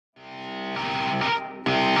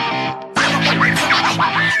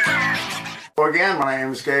again. My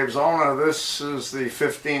name is Gabe Zolna. This is the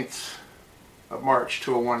 15th of March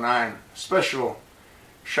 2019. Special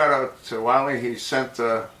shout out to Wiley. He sent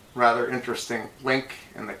a rather interesting link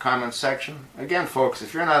in the comments section. Again, folks,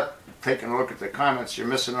 if you're not taking a look at the comments, you're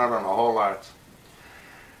missing out on a whole lot.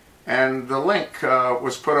 And the link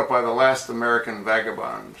was put up by the Last American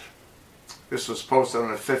Vagabond. This was posted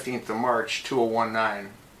on the 15th of March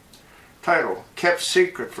 2019. Title, Kept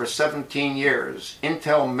Secret for 17 Years,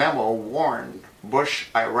 Intel Memo Warned Bush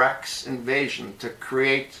Iraq's Invasion to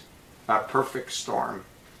Create a Perfect Storm.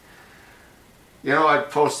 You know, I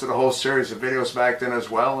posted a whole series of videos back then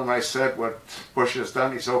as well, and I said what Bush has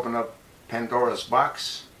done, he's opened up Pandora's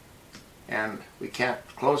box, and we can't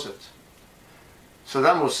close it.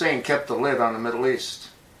 Saddam Hussein kept the lid on the Middle East.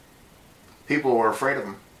 People were afraid of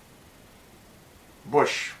him.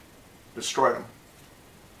 Bush destroyed him.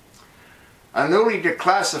 A newly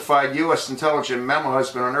declassified U.S. intelligence memo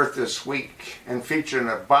has been unearthed this week and featured in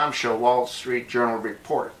a bombshell Wall Street Journal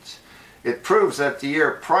report. It proves that the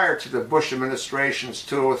year prior to the Bush administration's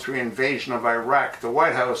 2003 invasion of Iraq, the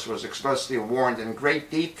White House was expressly warned in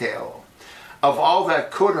great detail of all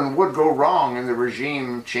that could and would go wrong in the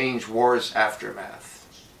regime change war's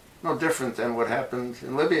aftermath. No different than what happened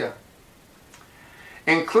in Libya.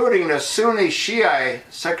 Including the Sunni Shia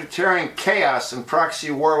sectarian chaos and proxy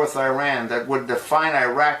war with Iran that would define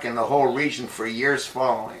Iraq and the whole region for years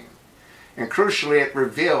following. And crucially, it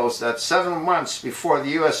reveals that 7 months before the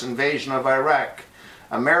U.S. invasion of Iraq,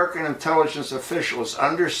 American intelligence officials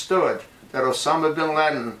understood that Osama bin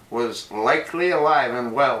Laden was likely alive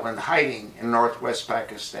and well and hiding in northwest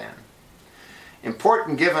Pakistan.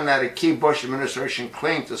 Important given that a key Bush administration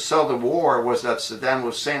claim to sell the war was that Saddam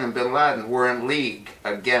Hussein and bin Laden were in league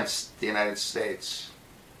against the United States.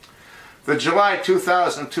 The July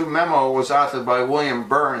 2002 memo was authored by William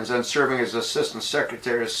Burns and serving as Assistant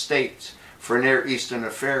Secretary of State for Near Eastern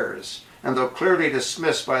Affairs, and though clearly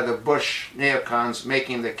dismissed by the Bush neocons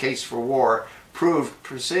making the case for war, proved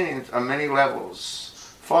prescient on many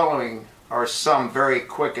levels. Following are some very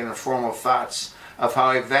quick and informal thoughts of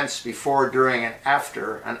how events before, during, and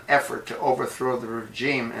after an effort to overthrow the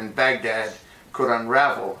regime in Baghdad could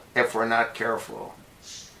unravel if we're not careful,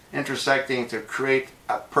 intersecting to create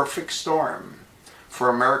a perfect storm for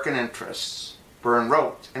American interests. Byrne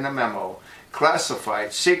wrote in a memo,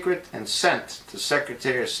 classified, secret, and sent to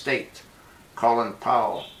Secretary of State Colin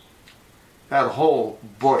Powell. That whole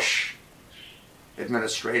Bush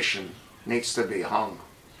administration needs to be hung.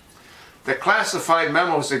 The classified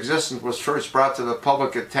memo's existence was first brought to the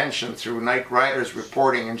public attention through Knight Riders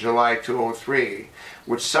reporting in July 2003,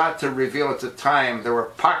 which sought to reveal at the time there were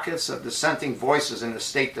pockets of dissenting voices in the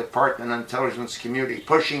State Department and intelligence community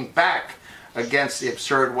pushing back against the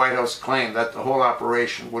absurd White House claim that the whole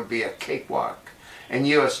operation would be a cakewalk and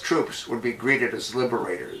U.S. troops would be greeted as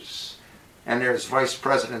liberators. And there's Vice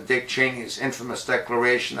President Dick Cheney's infamous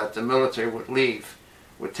declaration that the military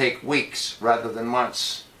would take weeks rather than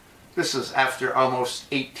months. This is after almost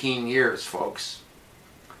 18 years, folks.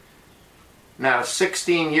 Now,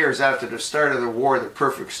 16 years after the start of the war, the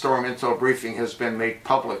Perfect Storm intel briefing has been made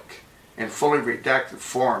public in fully redacted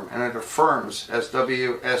form, and it affirms, as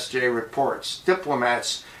WSJ reports,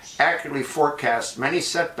 diplomats accurately forecast many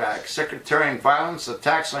setbacks, sectarian violence,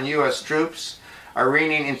 attacks on U.S. troops,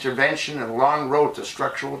 Iranian intervention, and a long road to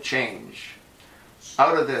structural change.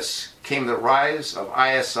 Out of this came the rise of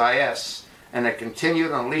ISIS and a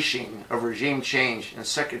continued unleashing of regime change and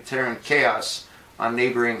sectarian chaos on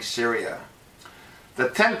neighboring Syria. The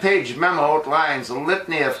 10-page memo outlines a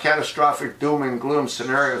litany of catastrophic doom and gloom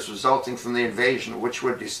scenarios resulting from the invasion, which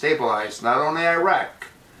would destabilize not only Iraq,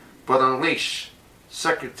 but unleash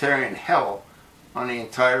sectarian hell on the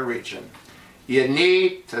entire region. You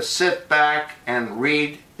need to sit back and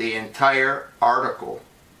read the entire article.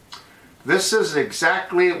 This is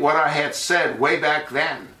exactly what I had said way back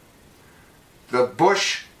then. The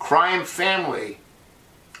Bush crime family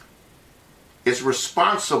is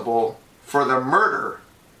responsible for the murder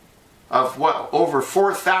of, well, over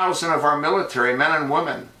 4,000 of our military men and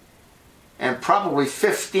women, and probably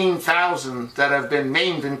 15,000 that have been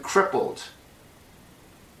maimed and crippled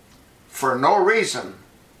for no reason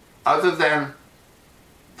other than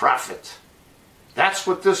profit. That's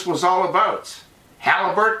what this was all about.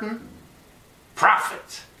 Halliburton,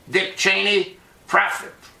 profit. Dick Cheney,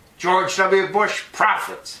 profit. George W. Bush,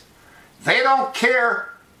 profit. They don't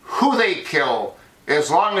care who they kill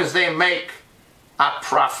as long as they make a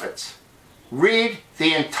profit. Read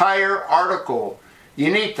the entire article.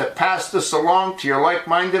 You need to pass this along to your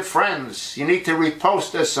like-minded friends. You need to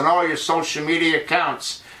repost this on all your social media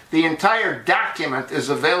accounts. The entire document is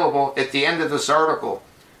available at the end of this article.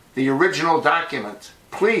 the original document.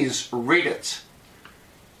 Please read it.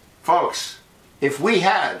 Folks, if we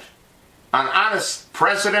had an honest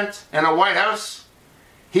president in the White House,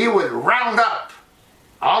 he would round up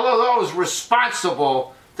all of those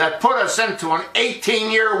responsible that put us into an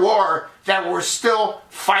 18-year war that we're still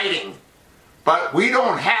fighting. But we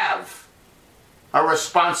don't have a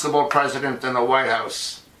responsible president in the White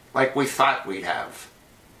House like we thought we'd have.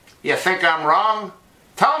 You think I'm wrong?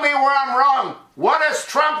 Tell me where I'm wrong. What has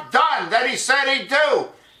Trump done that he said he'd do?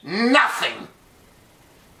 Nothing.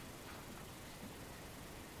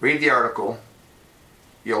 Read the article.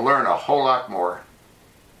 You'll learn a whole lot more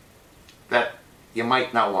that you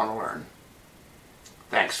might not want to learn.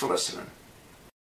 Thanks for listening.